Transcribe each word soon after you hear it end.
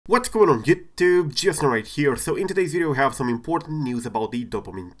What's going on YouTube? Just right here. So in today's video we have some important news about the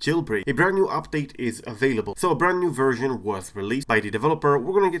Dopamine Jailbreak. A brand new update is available. So a brand new version was released by the developer.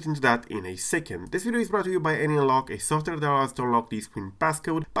 We're gonna get into that in a second. This video is brought to you by AnyUnlock, a software that allows to unlock the screen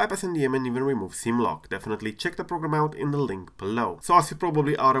passcode, bypass NDM and even remove SIM lock. Definitely check the program out in the link below. So as you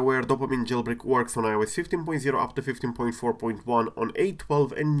probably are aware, Dopamine Jailbreak works on iOS 15.0 up to 15.4.1 on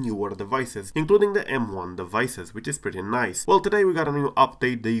A12 and newer devices, including the M1 devices, which is pretty nice. Well, today we got a new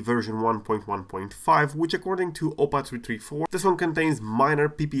update, the version 1.1.5, which according to A12, this one contains minor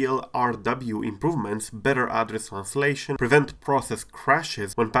PPLRW improvements, better address translation, prevent process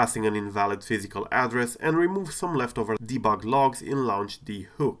crashes when passing an invalid physical address, and remove some leftover debug logs in launch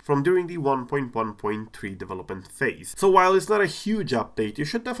hook from during the 1.1.3 development phase. So while it's not a huge update, you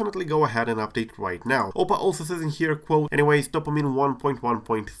should definitely go ahead and update right now. Opa also says in here, quote, anyways, Dopamine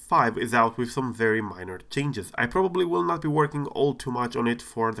 1.1.5 is out with some very minor changes. I probably will not be working all too much on it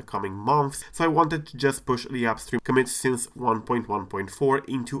for the coming months, so I wanted to just push the upstream commit since 1.1.4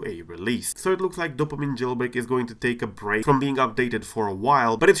 into a release. So it looks like Dopamine Jailbreak is going to take a break from being updated for a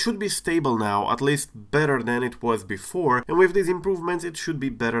while, but it should be stable now, at least better than it was before, and with these improvements it should be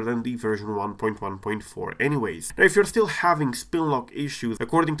better than the version 1.1.4 anyways. Now if you're still having spin lock issues,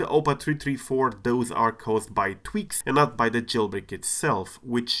 according to Opa334, those are caused by tweaks and not by the jailbreak itself,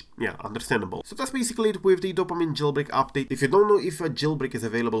 which, yeah, understandable. So that's basically it with the Dopamine Jailbreak update. If you don't know if a jailbreak is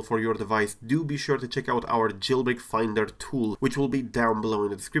available for your device, do be sure to check out our Jailbreak Finder tool, which will be down below in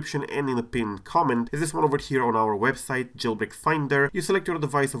the description and in the pinned comment. Is this one over here on our website, Jailbreak Finder. You select your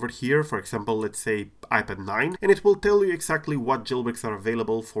device over here, for example, let's say iPad 9, and it will tell you exactly what jailbreaks are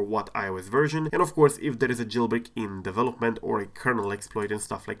available for what iOS version, and of course if there is a jailbreak in development or a kernel exploit and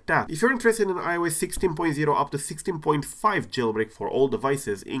stuff like that. If you're interested in iOS 16.0 up to 16.5 jailbreak for all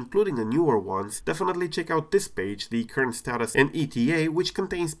devices, including the newer ones, definitely check out this page, the current status and ETA, which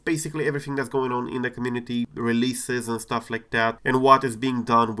contains basically everything that's going on in the community, releases and stuff like that, and what is being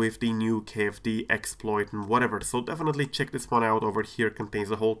done with the new KFD exploit and whatever. So definitely check this one out. Over here contains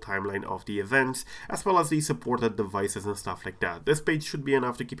the whole timeline of the events, as well as the supported devices and stuff like that. This page should be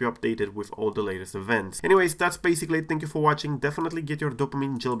enough to keep you updated with all the latest events. Anyways, that's basically it. Thank you for watching. Definitely get your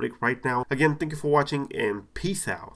Dopamine Jailbreak right now. Again, thank you for watching and peace out.